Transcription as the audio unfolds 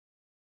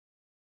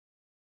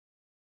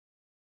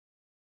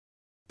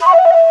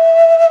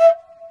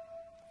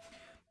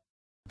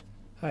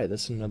Hi,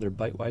 this is another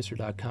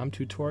Byteweiser.com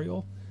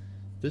tutorial.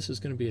 This is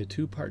going to be a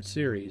two-part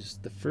series.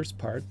 The first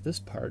part, this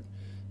part,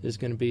 is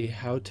going to be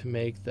how to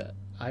make the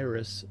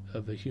iris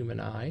of a human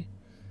eye,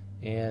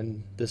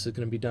 and this is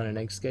going to be done in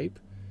Inkscape.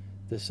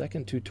 The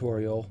second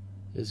tutorial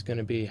is going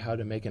to be how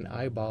to make an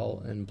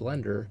eyeball in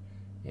Blender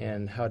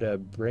and how to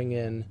bring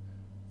in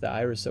the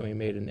iris that we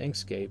made in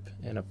Inkscape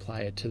and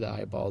apply it to the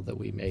eyeball that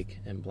we make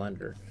in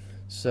Blender.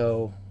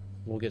 So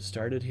we'll get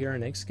started here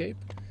in Inkscape.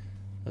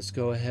 Let's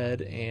go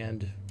ahead,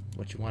 and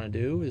what you want to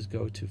do is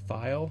go to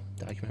File,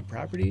 Document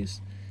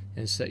Properties,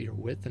 and set your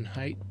width and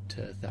height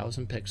to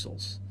 1000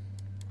 pixels.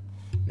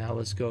 Now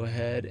let's go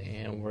ahead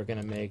and we're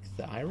going to make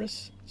the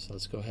iris. So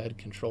let's go ahead,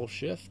 Control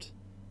Shift,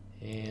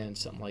 and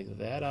something like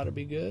that ought to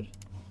be good.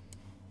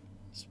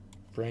 Let's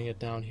bring it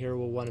down here.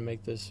 We'll want to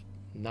make this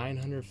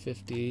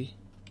 950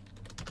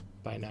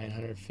 by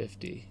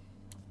 950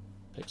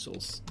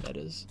 pixels, that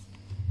is.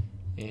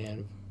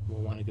 And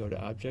we'll want to go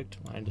to Object,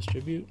 Line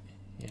Distribute,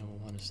 and we'll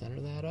want to center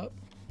that up.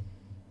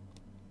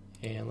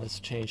 And let's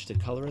change the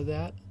color of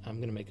that. I'm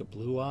going to make a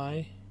blue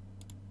eye.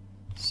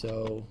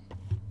 So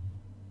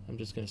I'm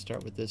just going to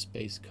start with this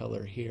base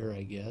color here,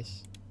 I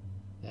guess.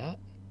 That?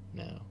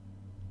 No.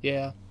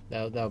 Yeah,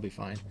 that'll be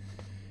fine.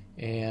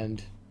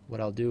 And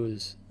what I'll do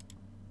is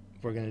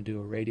we're going to do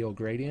a radial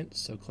gradient.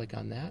 So click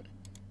on that.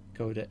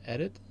 Go to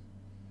Edit.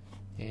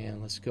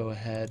 And let's go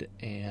ahead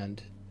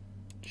and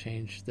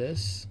change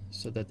this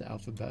so that the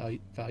alpha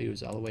value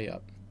is all the way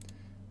up.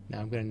 Now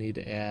I'm going to need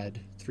to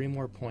add 3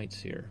 more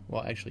points here.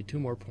 Well, actually 2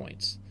 more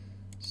points.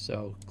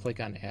 So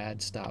click on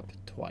Add Stop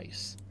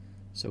twice.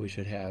 So we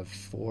should have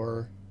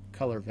 4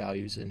 color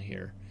values in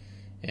here.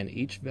 And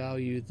each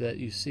value that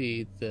you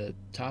see, the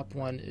top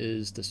one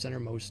is the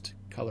centermost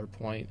color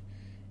point,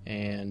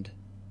 and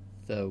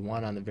the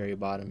one on the very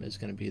bottom is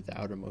going to be the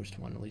outermost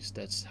one. At least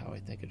that's how I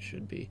think it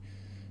should be.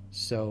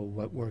 So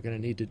what we're going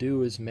to need to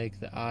do is make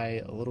the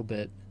eye a little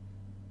bit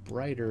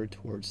brighter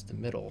towards the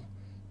middle.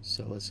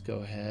 So let's go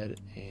ahead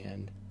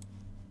and,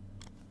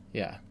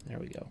 yeah, there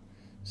we go.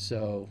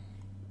 So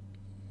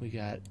we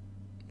got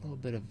a little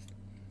bit of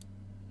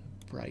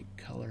a bright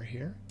color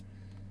here.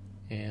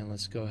 And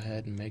let's go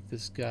ahead and make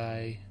this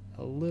guy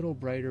a little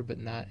brighter, but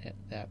not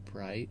that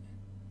bright.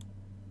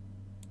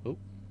 Oop.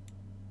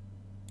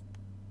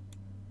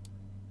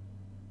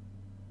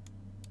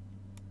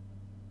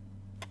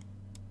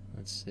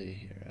 Let's see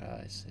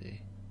here. I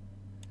see.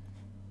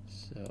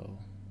 So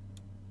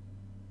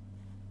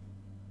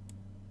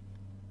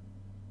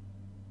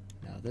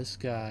now this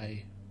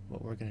guy,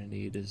 what we're going to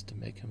need is to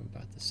make him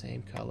about the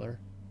same color.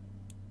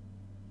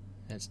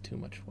 That's too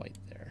much white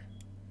there.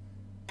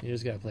 You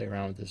just got to play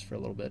around with this for a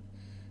little bit.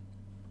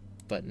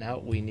 But now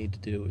what we need to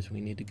do is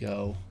we need to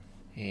go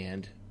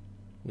and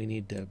we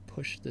need to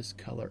push this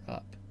color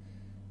up,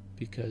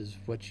 because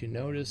what you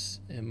notice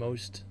in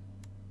most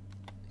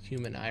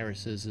human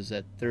irises is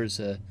that there's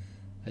a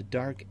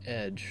dark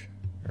edge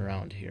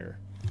around here,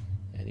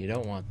 and you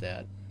don't want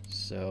that.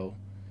 So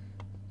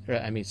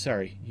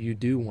sorry, you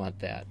do want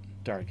that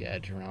dark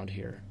edge around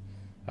here.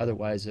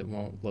 Otherwise it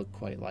won't look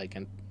quite like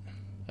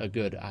a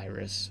good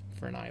iris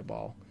for an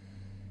eyeball.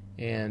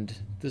 And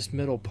this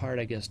middle part,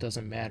 I guess,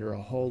 doesn't matter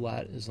a whole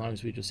lot as long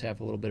as we just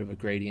have a little bit of a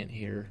gradient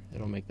here.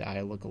 It'll make the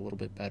eye look a little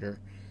bit better.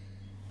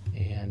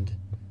 And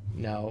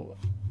now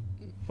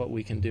what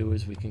we can do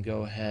is we can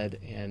go ahead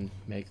and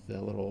make the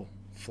little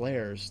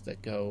flares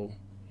that go,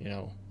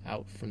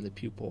 out from the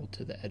pupil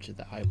to the edge of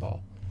the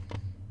eyeball.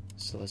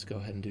 So let's go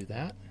ahead and do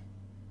that.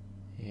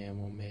 And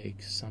we'll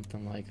make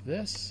something like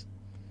this.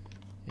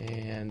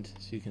 And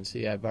as you can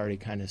see, I've already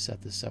kind of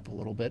set this up a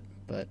little bit,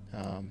 but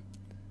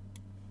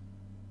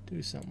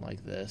do something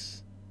like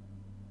this.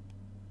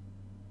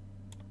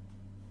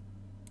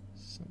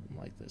 Something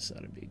like this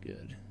ought to be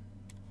good.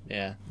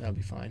 Yeah, that'll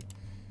be fine.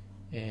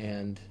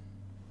 And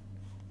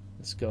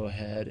let's go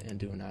ahead and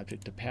do an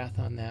object to path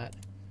on that.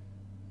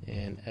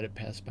 And edit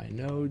paths by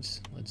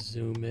nodes. Let's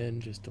zoom in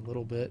just a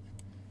little bit.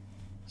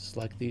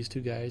 Select these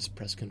two guys,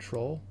 press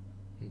Control,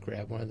 and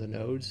grab one of the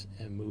nodes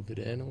and move it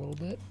in a little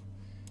bit.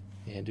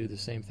 And do the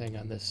same thing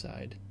on this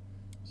side.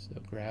 So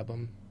grab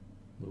them,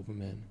 move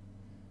them in.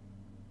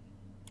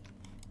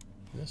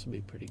 And this will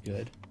be pretty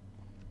good.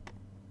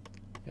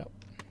 Yep.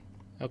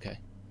 Okay.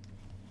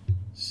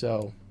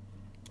 So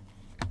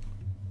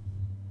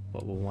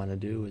what we'll want to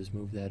do is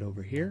move that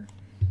over here,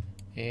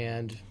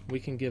 and we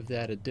can give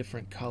that a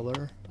different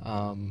color.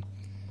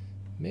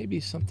 Maybe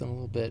something a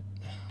little bit.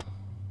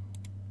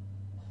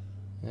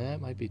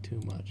 That might be too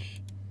much.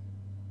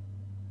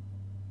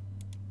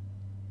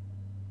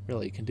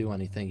 Really, you can do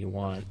anything you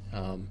want.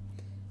 I'm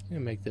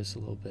gonna make this a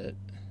little bit.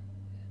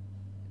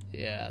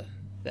 Yeah,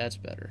 that's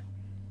better.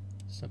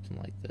 Something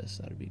like this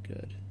ought to be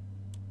good.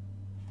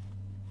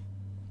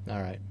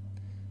 Alright,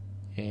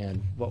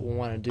 and what we'll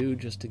want to do,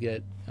 just to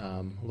get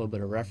a little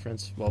bit of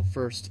reference, well,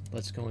 first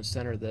let's go and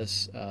center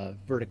this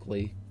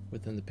vertically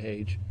within the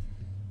page.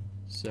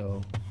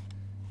 So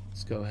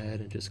let's go ahead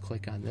and just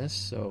click on this,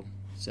 so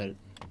set it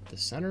to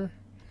center,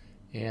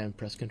 and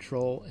press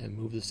Control and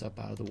move this up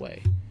out of the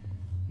way.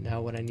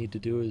 Now what I need to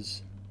do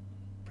is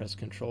press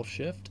Control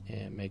Shift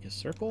and make a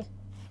circle.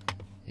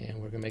 And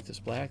we're going to make this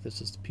black. This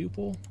is the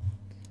pupil.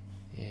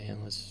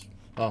 And let's,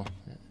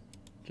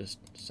 just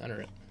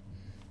center it.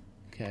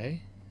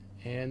 Okay.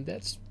 And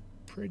that's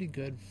pretty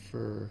good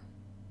for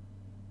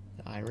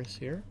the iris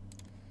here.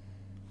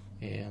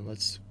 And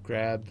let's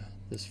grab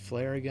this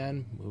flare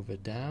again, move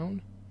it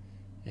down.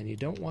 And you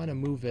don't want to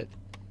move it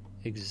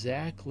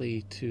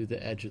exactly to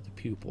the edge of the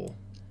pupil.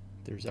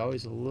 There's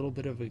always a little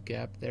bit of a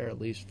gap there,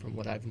 at least from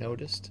what I've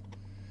noticed.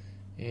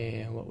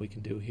 And what we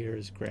can do here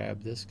is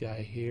grab this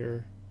guy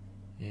here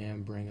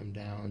and bring him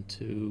down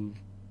to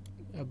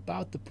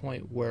about the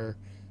point where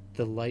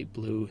the light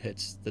blue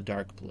hits the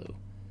dark blue.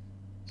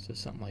 So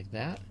something like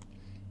that.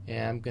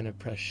 And I'm going to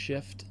press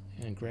Shift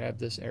and grab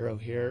this arrow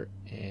here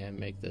and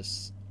make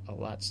this a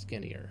lot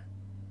skinnier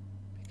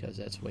because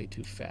that's way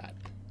too fat.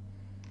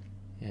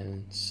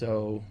 And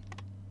so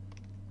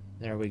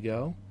there we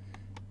go.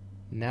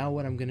 Now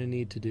what I'm going to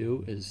need to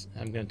do is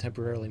I'm going to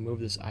temporarily move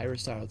this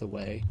iris out of the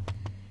way,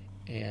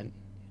 and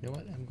you know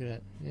what, I'm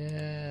going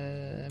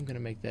to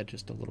make that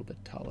just a little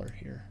bit taller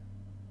here,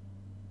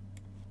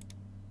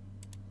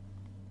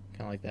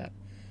 kind of like that.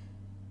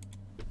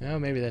 No,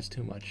 maybe that's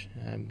too much.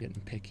 I'm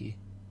getting picky.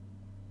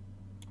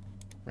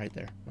 Right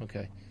there.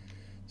 Okay.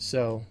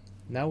 So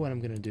now what I'm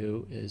going to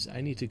do is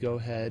I need to go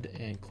ahead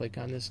and click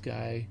on this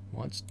guy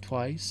once,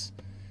 twice.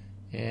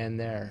 And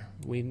there,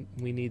 we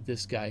need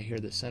this guy here,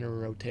 the center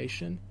of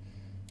rotation.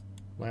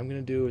 What I'm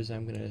going to do is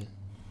I'm going to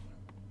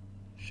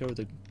show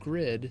the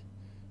grid,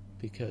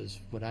 because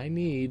what I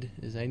need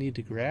is I need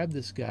to grab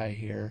this guy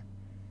here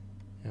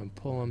and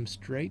pull him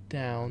straight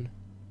down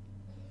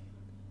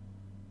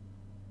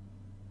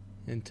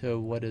into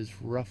what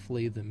is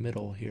roughly the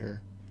middle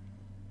here.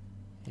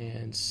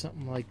 And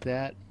something like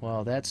that.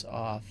 Well, that's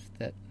off.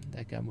 That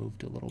got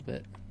moved a little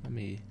bit. Let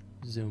me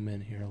zoom in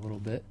here a little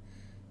bit.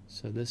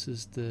 So this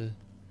is the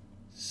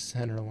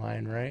center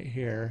line right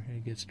here.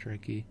 It gets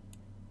tricky.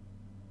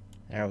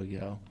 There we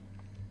go.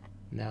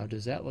 Now,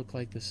 does that look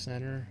like the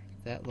center?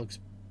 That looks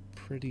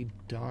pretty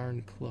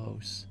darn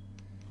close.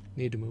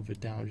 Need to move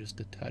it down just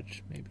a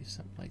touch, maybe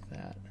something like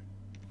that.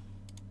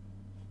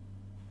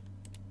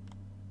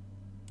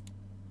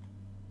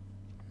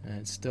 And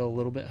it's still a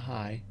little bit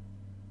high.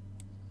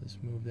 Let's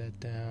move that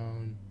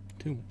down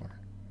 2 more.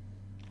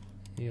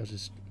 You'll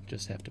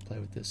just have to play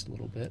with this a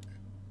little bit.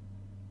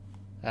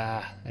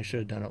 I should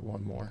have done it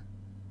 1 more.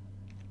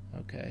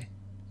 Okay,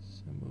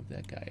 so move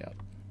that guy up.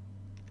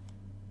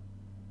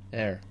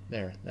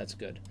 There, that's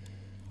good.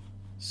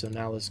 So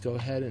now let's go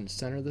ahead and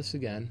center this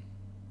again.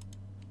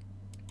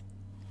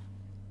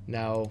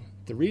 Now,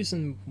 the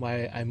reason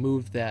why I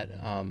moved that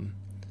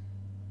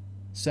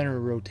center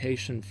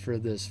rotation for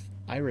this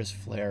iris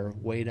flare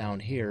way down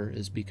here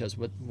is because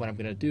what I'm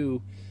going to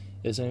do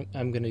is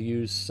I'm going to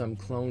use some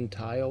clone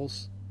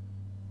tiles,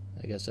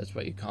 I guess that's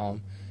what you call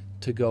them,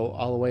 to go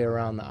all the way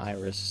around the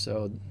iris.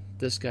 So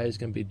this guy is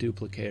going to be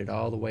duplicated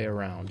all the way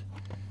around.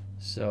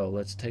 So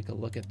let's take a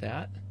look at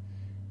that.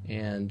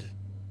 And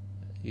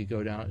you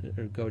go down,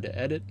 or go to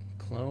Edit,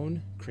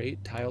 Clone,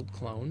 Create Tiled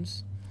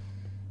Clones.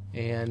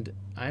 And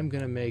I'm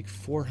going to make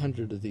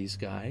 400 of these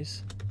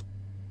guys.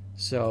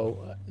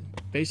 So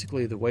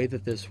basically the way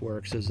that this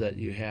works is that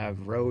you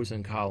have rows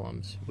and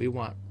columns. We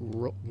want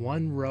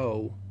 1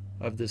 row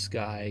of this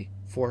guy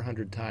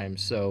 400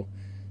 times. So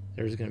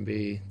there's going to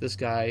be this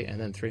guy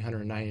and then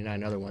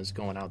 399 other ones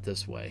going out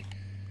this way.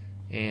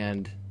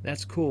 And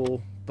that's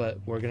cool, but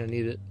we're going to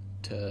need it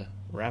to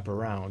wrap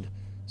around.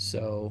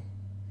 So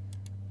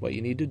what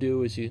you need to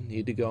do is you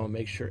need to go and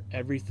make sure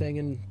everything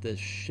in the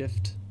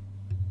Shift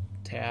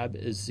tab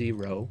is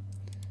 0.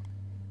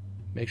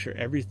 Make sure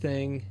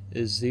everything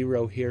is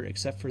 0 here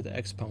except for the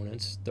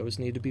exponents. Those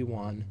need to be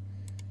 1.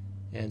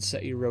 And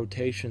set your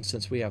rotation.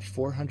 Since we have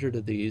 400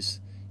 of these,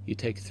 you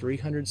take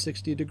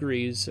 360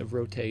 degrees of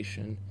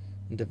rotation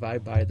and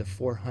divide by the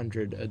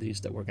 400 of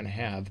these that we're going to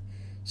have.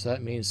 So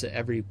that means that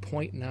every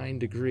 0.9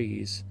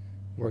 degrees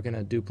we're going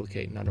to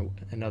duplicate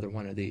another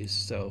one of these.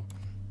 So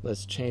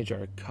let's change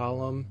our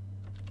column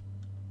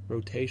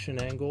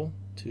rotation angle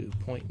to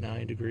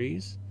 0.9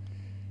 degrees.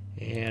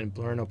 And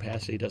blur and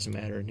opacity doesn't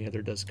matter,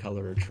 neither does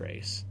color or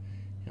trace.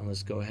 And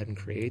let's go ahead and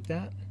create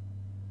that.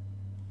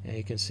 And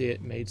you can see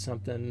it made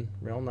something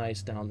real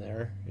nice down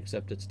there,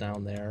 except it's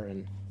down there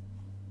and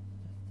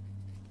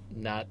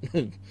not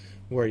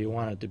where you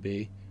want it to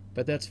be.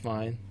 But that's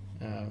fine.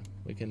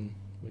 We can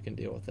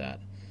deal with that.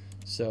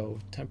 So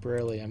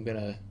temporarily I'm going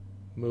to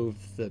move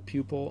the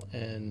pupil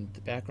and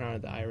the background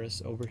of the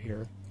iris over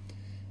here.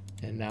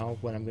 And now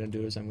what I'm going to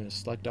do is I'm going to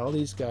select all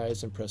these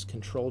guys and press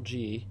Control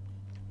G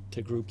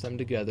to group them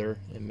together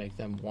and make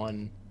them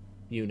one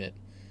unit.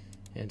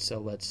 And so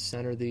let's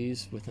center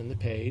these within the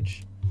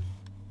page,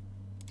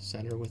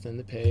 center within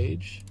the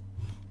page,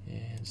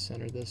 and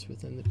center this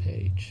within the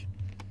page.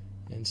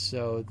 And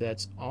so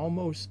that's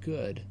almost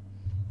good.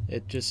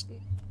 It's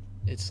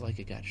like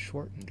it got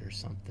shortened or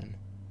something.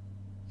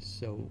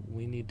 So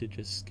we need to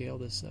just scale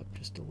this up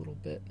just a little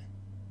bit.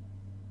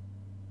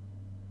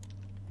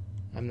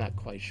 I'm not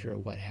quite sure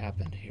what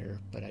happened here,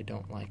 but I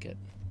don't like it.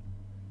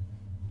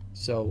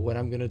 So what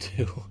I'm going to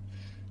do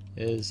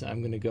is I'm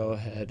going to go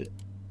ahead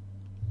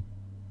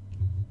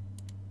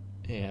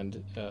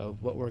and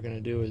what we're going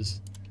to do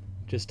is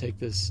just take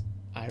this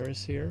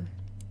iris here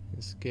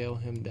and scale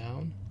him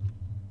down.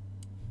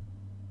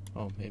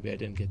 Oh, maybe I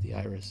didn't get the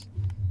iris.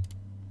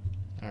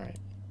 Alright.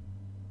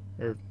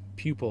 Or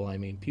pupil, I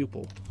mean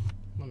pupil.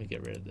 Let me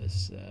get rid of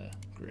this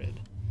grid.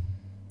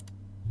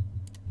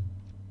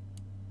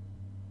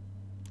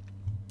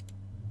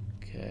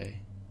 Okay.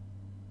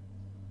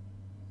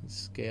 Let's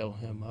scale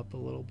him up a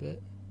little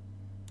bit.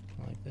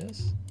 Like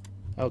this.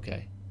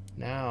 Okay.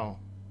 Now,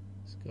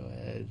 let's go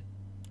ahead.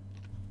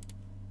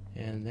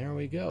 And there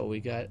we go. We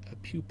got a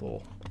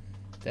pupil.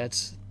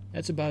 That's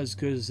about as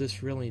good as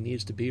this really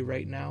needs to be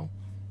right now.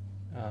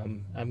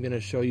 I'm going to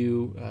show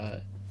you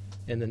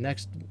in the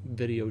next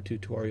video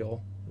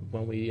tutorial,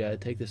 when we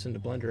take this into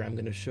Blender, I'm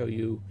going to show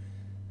you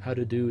how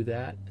to do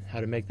that, how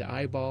to make the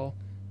eyeball,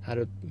 how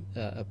to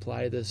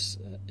apply this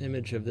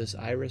image of this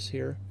iris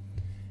here,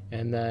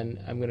 and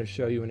then I'm going to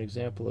show you an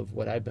example of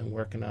what I've been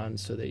working on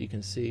so that you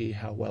can see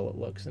how well it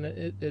looks, and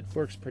it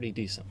works pretty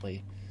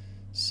decently.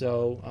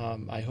 So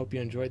I hope you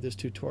enjoyed this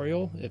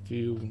tutorial. If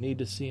you need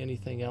to see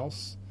anything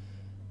else,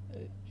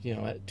 you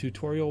know,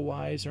 tutorial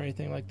wise or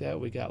anything like that,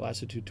 we got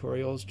lots of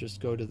tutorials. Just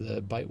go to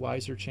the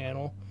Byteweiser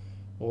channel,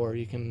 or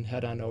you can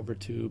head on over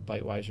to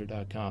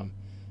byteweiser.com.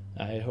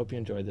 I hope you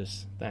enjoyed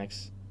this.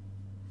 Thanks.